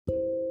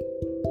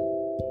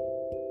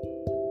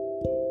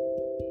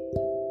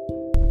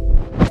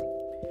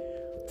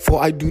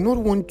For I do not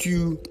want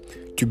you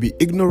to be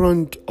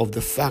ignorant of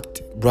the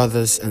fact,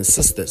 brothers and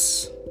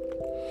sisters.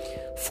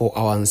 For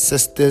our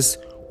ancestors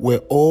were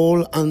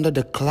all under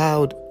the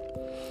cloud,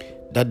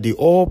 that they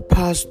all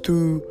passed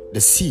through the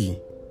sea.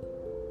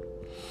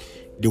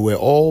 They were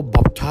all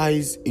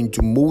baptized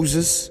into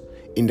Moses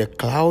in the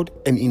cloud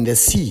and in the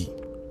sea.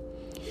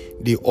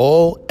 They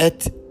all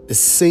ate the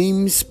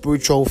same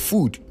spiritual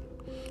food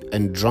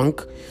and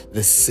drank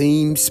the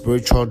same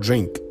spiritual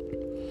drink.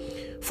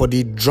 For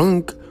they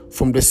drank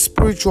from the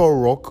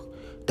spiritual rock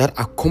that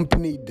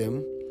accompanied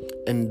them,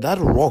 and that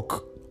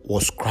rock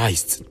was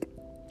Christ.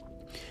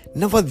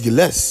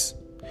 Nevertheless,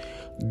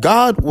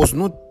 God was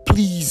not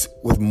pleased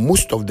with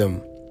most of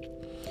them.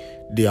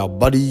 Their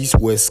bodies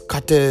were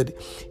scattered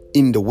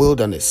in the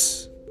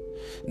wilderness.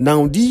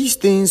 Now these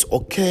things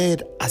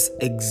occurred as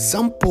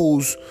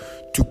examples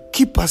to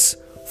keep us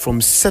from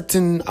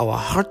setting our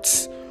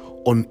hearts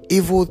on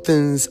evil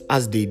things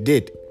as they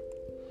did.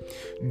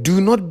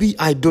 Do not be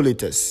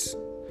idolaters,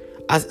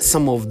 as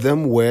some of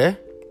them were.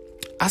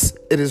 As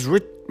it is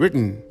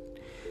written,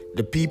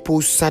 the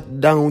people sat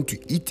down to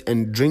eat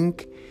and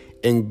drink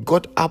and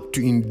got up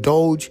to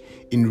indulge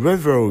in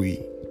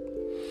revelry.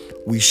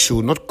 We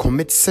should not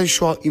commit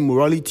sexual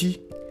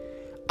immorality,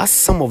 as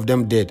some of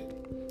them did,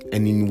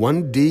 and in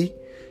one day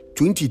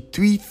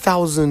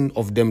 23,000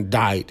 of them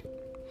died.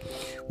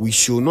 We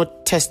should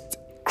not test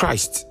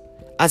Christ,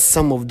 as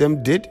some of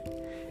them did,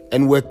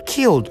 and were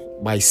killed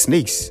by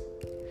snakes.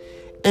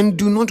 And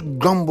do not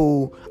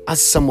grumble, as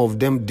some of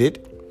them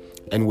did,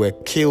 and were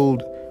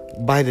killed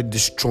by the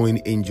destroying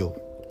angel.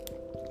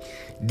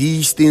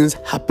 These things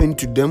happened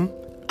to them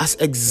as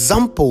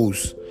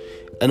examples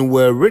and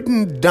were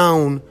written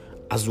down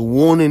as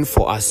warning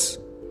for us,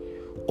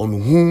 on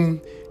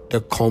whom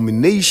the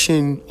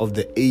culmination of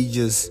the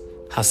ages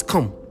has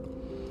come.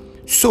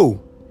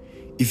 So,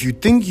 if you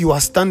think you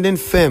are standing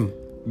firm,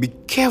 be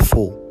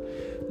careful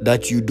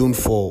that you don't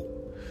fall.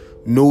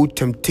 No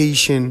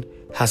temptation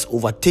has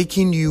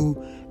overtaken you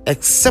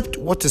except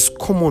what is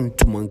common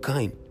to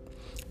mankind.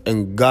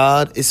 And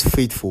God is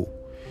faithful.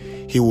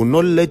 He will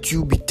not let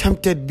you be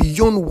tempted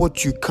beyond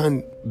what you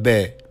can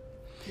bear.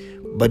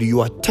 But when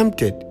you are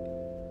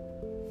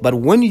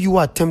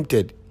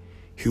tempted,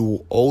 He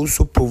will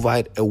also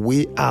provide a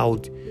way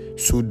out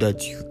so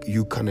that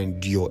you can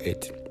endure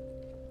it.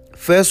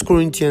 1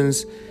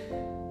 Corinthians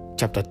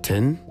chapter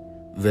 10,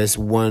 verse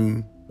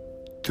 1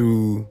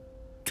 through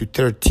to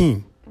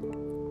 13.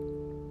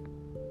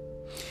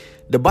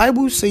 The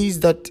Bible says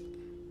that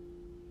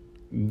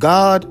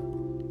God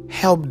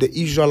helped the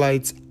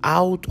Israelites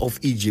out of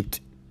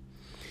Egypt.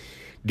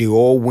 They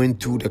all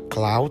went through the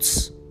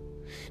clouds.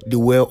 They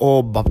were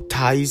all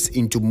baptized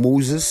into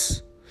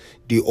Moses.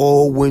 They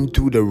all went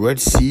through the Red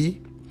Sea.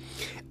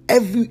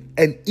 Every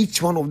and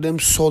each one of them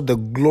saw the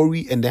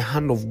glory and the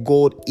hand of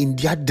God in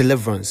their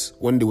deliverance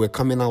when they were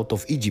coming out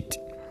of Egypt.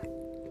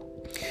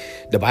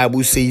 The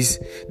Bible says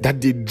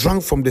that they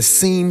drank from the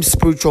same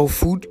spiritual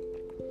food.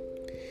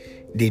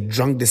 They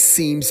drank the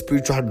same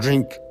spiritual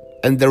drink,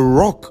 and the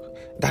rock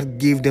that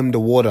gave them the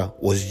water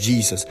was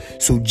Jesus.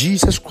 So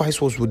Jesus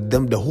Christ was with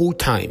them the whole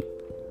time.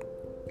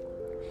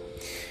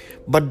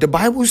 But the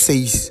Bible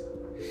says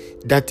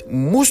that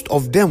most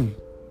of them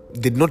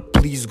did not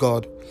please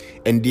God,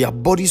 and their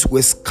bodies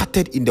were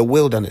scattered in the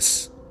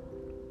wilderness.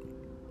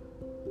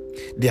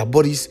 Their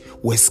bodies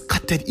were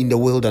scattered in the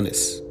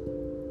wilderness.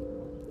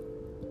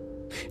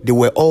 They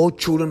were all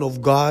children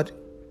of God.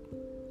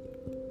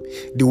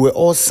 They were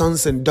all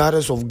sons and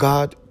daughters of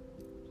God.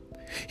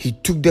 He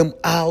took them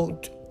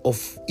out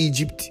of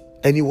Egypt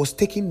and He was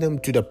taking them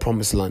to the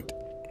promised land.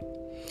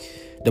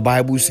 The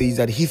Bible says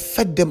that He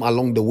fed them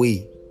along the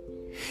way.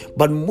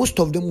 But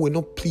most of them were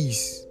not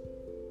pleased.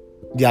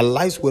 Their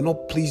lives were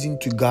not pleasing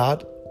to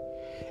God.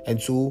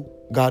 And so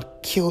God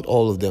killed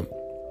all of them.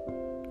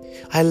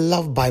 I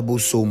love Bible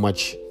so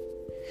much,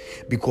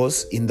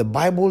 because in the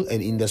Bible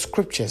and in the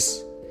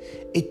scriptures,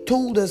 it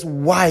told us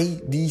why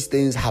these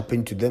things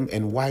happened to them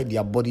and why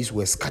their bodies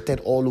were scattered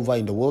all over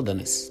in the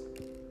wilderness.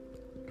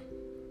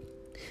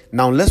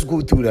 Now let's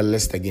go through the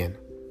list again.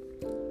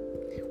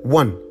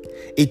 1,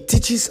 it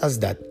teaches us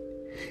that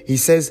He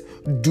says,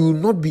 do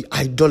not be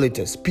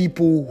idolaters,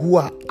 people who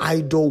are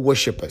idol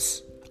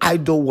worshippers.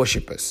 Idol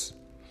worshippers.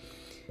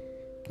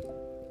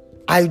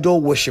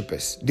 Idol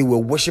worshippers. They were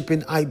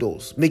worshipping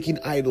idols, making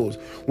idols.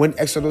 When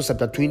Exodus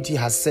chapter 20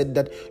 has said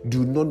that,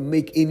 do not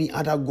make any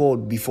other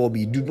God before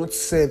me. Do not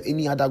serve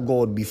any other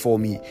God before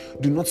me.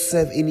 Do not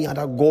serve any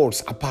other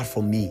gods apart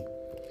from me.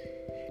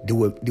 They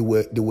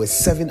were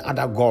serving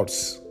other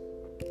gods.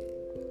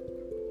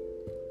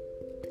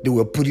 They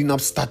were putting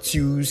up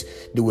statues,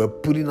 they were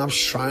putting up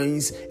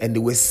shrines, and they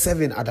were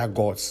serving other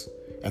gods.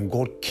 And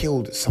God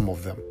killed some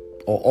of them,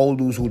 or all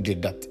those who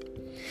did that.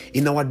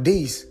 In our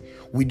days,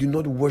 we do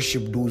not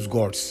worship those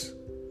gods.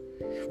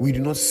 We do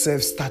not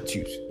serve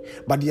statues.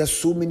 But there are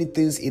so many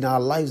things in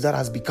our lives that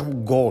has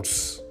become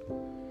gods.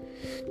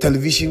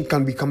 Television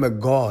can become a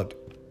god.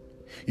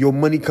 Your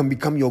money can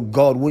become your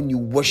god when you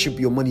worship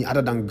your money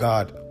other than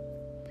God.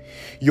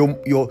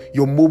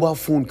 Your mobile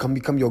phone can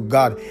become your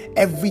God.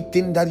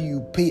 Everything that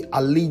you pay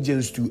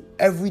allegiance to,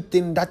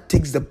 everything that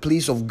takes the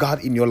place of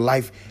God in your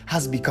life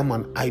has become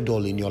an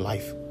idol in your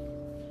life.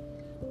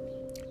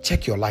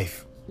 Check your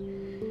life.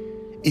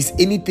 Is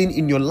anything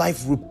in your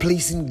life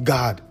replacing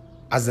God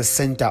as the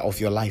center of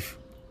your life?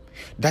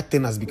 That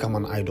thing has become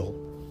an idol.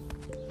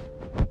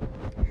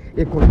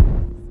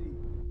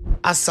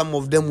 As some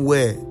of them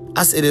were,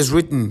 as it is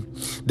written,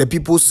 the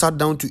people sat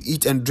down to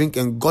eat and drink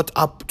and got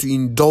up to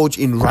indulge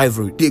in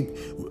revelry.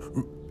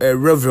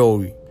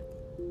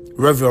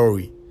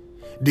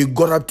 They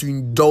got up to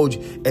indulge,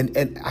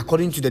 and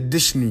according to the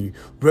dictionary,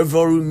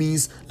 revelry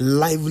means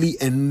lively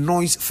and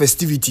noise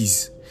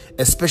festivities,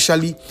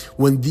 especially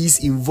when this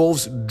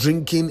involves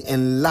drinking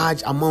and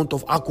large amount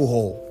of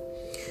alcohol.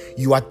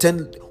 You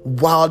attend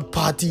wild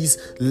parties,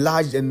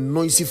 large and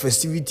noisy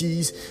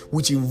festivities,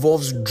 which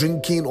involves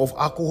drinking of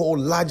alcohol,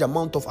 large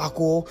amount of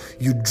alcohol.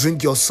 You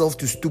drink yourself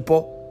to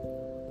stupor.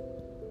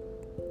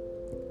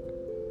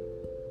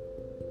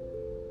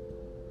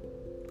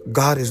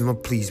 God is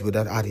not pleased with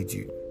that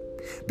attitude,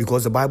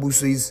 because the Bible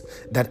says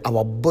that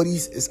our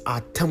bodies is our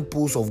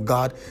temples of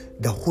God.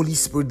 The Holy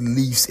Spirit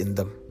lives in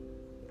them.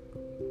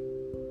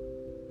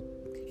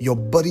 Your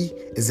body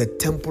is a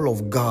temple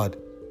of God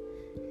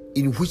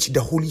in which the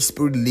Holy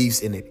Spirit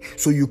lives in it.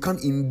 So you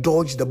can't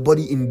indulge the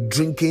body in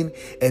drinking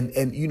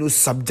and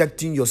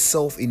subjecting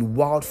yourself in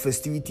wild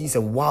festivities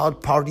and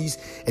wild parties,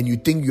 and you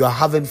think you are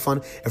having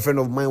fun. A friend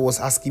of mine was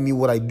asking me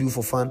what I do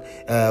for fun,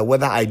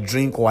 whether I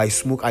drink or I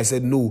smoke. I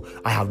said, no,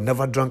 I have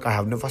never drunk, I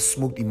have never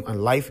smoked in my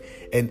life.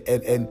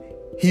 And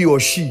he or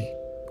she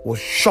was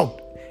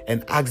shocked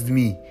and asked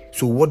me,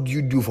 so what do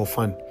you do for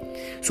fun?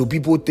 So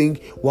people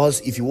think,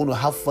 whilst if you want to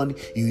have fun,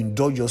 you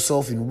indulge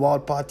yourself in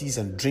wild parties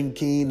and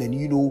drinking and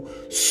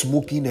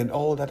smoking and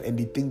all that, and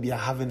they think they are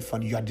having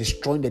fun. You are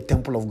destroying the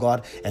temple of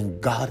God, and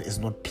God is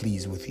not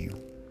pleased with you.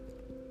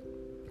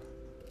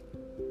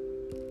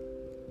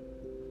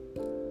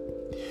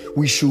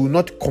 We should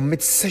not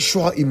commit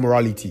sexual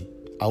immorality.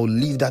 I will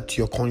leave that to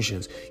your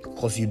conscience,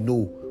 because you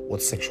know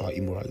what sexual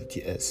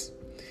immorality is.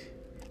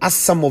 As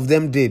some of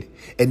them did,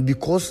 and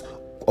because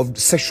of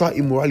sexual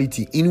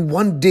immorality, in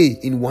one day,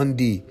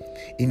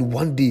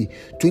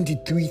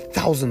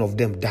 23,000 of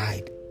them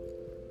died.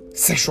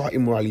 Sexual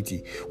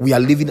immorality. We are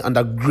living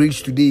under grace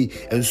today,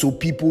 and so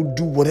people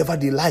do whatever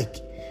they like,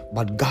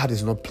 but God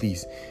is not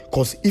pleased.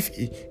 Because if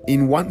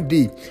in one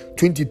day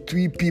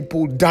 23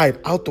 people died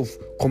out of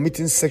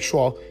committing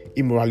sexual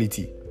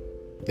immorality,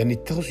 then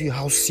it tells you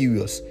how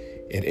serious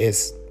it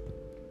is.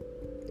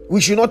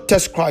 We should not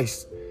test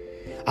Christ,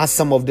 as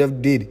some of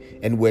them did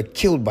and were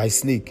killed by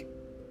snake.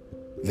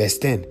 Verse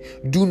 10,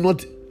 do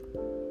not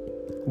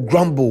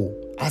grumble,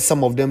 as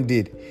some of them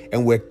did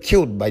and were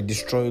killed by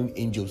destroying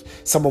angels.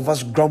 Some of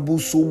us grumble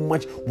so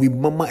much, we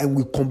murmur and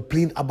we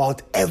complain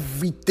about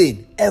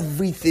everything.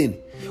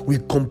 We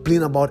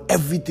complain about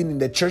everything in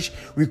the church.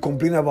 We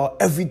complain about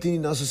everything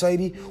in our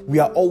society. We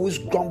are always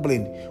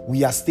grumbling.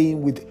 We are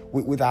staying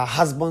with our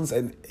husbands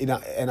and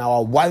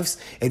our wives,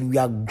 and we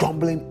are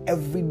grumbling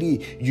every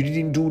day. You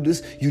didn't do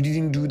this. You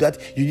didn't do that.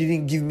 You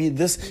didn't give me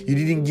this. You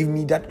didn't give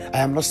me that. I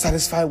am not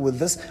satisfied with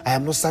this. I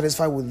am not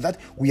satisfied with that.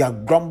 We are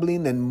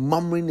grumbling and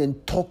murmuring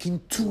and talking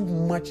too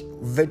much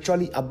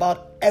virtually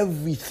about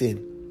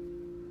everything.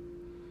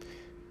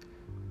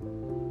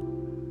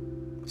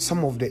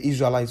 Some of the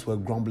Israelites were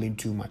grumbling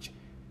too much.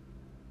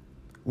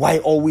 Why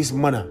always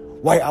manna?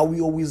 Why are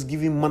we always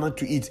giving manna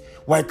to eat?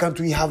 Why can't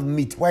we have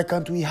meat? Why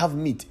can't we have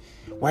meat?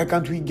 Why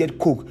can't we get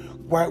coke?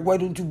 Why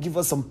don't you give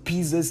us some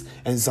pizzas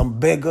and some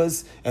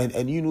burgers and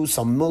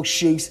some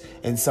milkshakes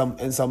and some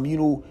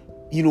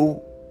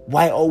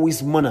why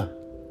always manna?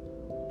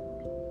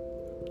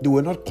 They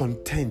were not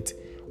content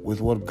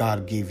with what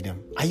God gave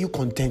them. Are you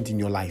content in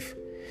your life?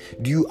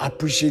 Do you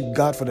appreciate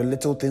God for the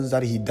little things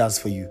that He does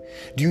for you?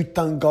 Do you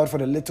thank God for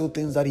the little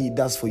things that He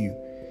does for you?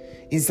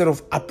 Instead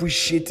of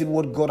appreciating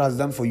what God has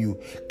done for you,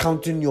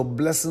 counting your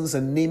blessings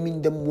and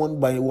naming them one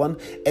by one,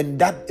 and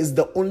that is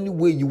the only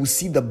way you will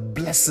see the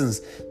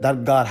blessings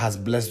that God has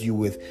blessed you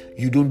with.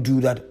 You don't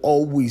do that.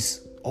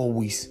 Always,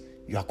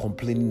 you are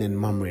complaining and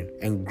murmuring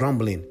and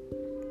grumbling.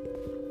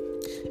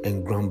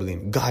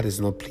 God is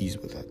not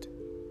pleased with that.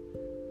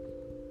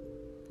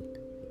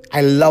 I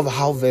love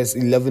how verse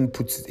 11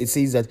 puts it. It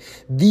says that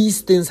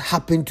these things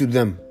happen to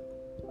them.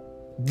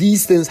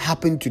 These things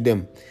happen to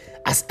them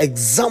as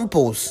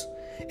examples,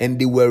 and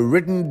they were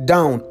written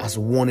down as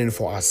warning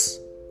for us.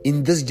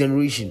 In this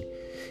generation,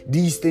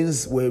 these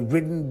things were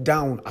written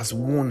down as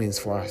warnings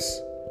for us,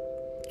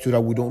 so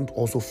that we don't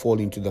also fall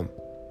into them.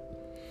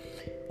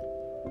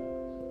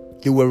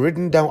 They were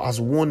written down as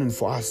warning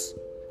for us,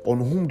 on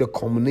whom the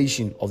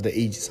culmination of the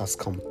ages has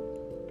come.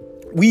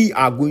 We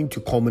are going to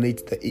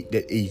culminate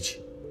the age.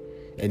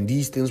 And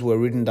these things were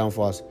written down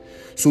for us.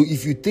 So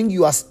if you think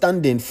you are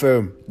standing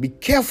firm, be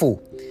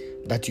careful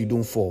that you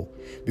don't fall,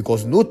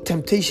 because no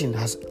temptation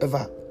has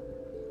ever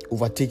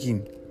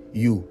overtaken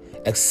you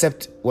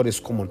except what is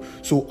common.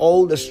 So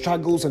all the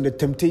struggles and the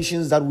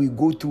temptations that we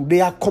go through, they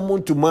are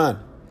common to man.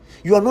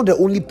 You are not the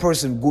only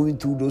person going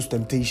through those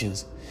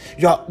temptations.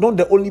 You are not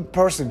the only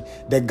person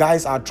the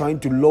guys are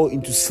trying to lure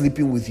into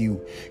sleeping with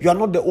you. You are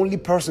not the only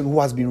person who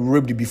has been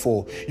raped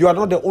before. You are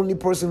not the only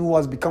person who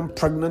has become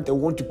pregnant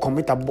and want to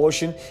commit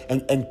abortion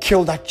and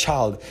kill that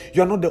child.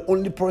 You are not the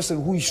only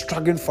person who is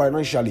struggling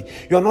financially.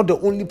 You are not the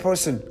only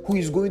person who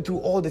is going through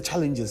all the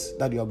challenges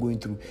that you are going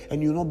through.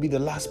 And you will not be the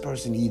last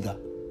person either.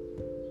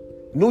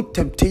 No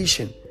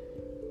temptation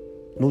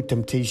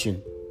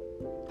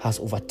has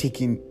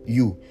overtaken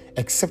you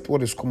except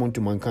what is common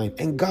to mankind.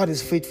 And God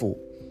is faithful.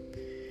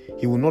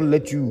 He will not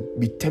let you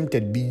be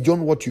tempted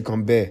beyond what you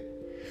can bear.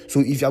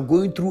 So if you are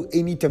going through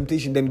any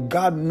temptation, then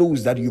God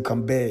knows that you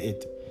can bear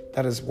it.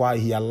 That is why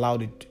He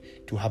allowed it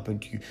to happen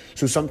to you.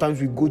 So sometimes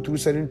we go through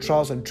certain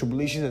trials and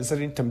tribulations and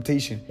certain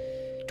temptation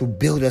to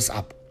build us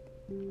up.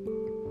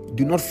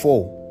 Do not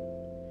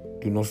fall.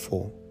 Do not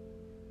fall.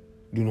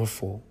 Do not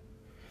fall.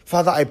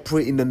 Father, I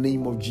pray in the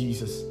name of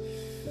Jesus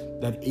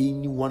that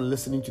anyone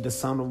listening to the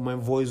sound of my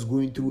voice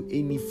going through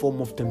any form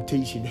of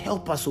temptation,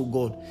 help us, oh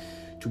God,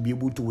 to be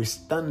able to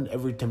withstand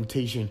every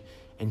temptation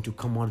and to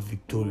come out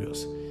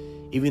victorious.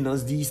 Even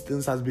as these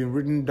things has been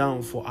written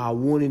down for our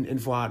warning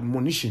and for our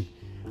admonition,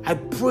 I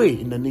pray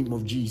in the name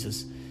of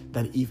Jesus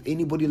that if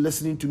anybody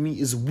listening to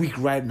me is weak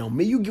right now,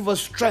 may you give us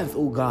strength,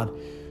 oh God,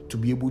 to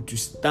be able to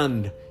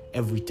stand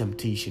every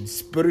temptation,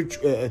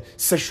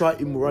 sexual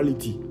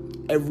immorality,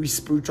 every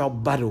spiritual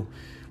battle.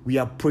 We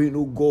are praying,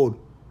 oh God.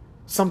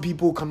 Some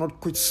people cannot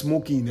quit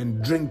smoking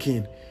and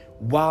drinking,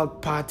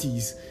 wild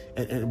parties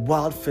and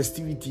wild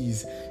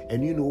festivities,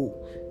 and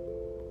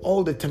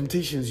all the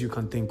temptations you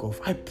can think of.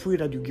 I pray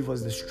that you give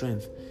us the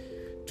strength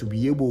to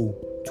be able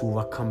to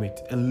overcome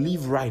it and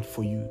live right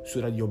for you, so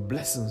that your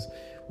blessings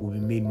will be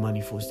made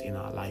manifest in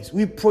our lives.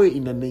 We pray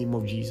in the name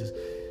of Jesus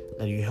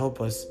that you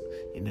help us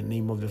in the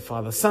name of the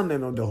Father, Son,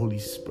 and of the Holy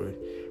Spirit.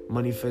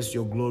 Manifest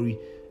your glory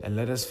and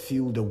let us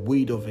feel the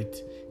weight of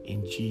it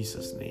in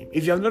Jesus' name.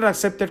 If you have not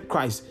accepted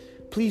Christ,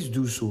 please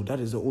do so. That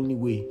is the only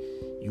way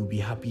you'll be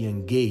happy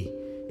and gay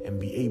and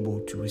be able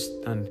to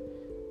withstand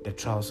the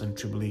trials and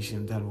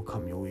tribulations that will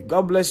come your way.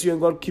 God bless you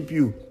and God keep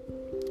you.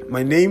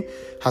 My name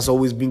has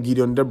always been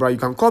Gideon Debra. You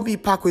can call me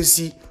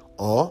Pakwesi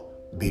or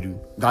Beru.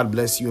 God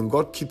bless you and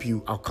God keep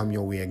you. I'll come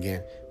your way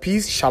again.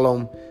 Peace,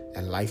 shalom,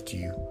 and life to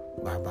you.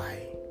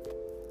 Bye-bye.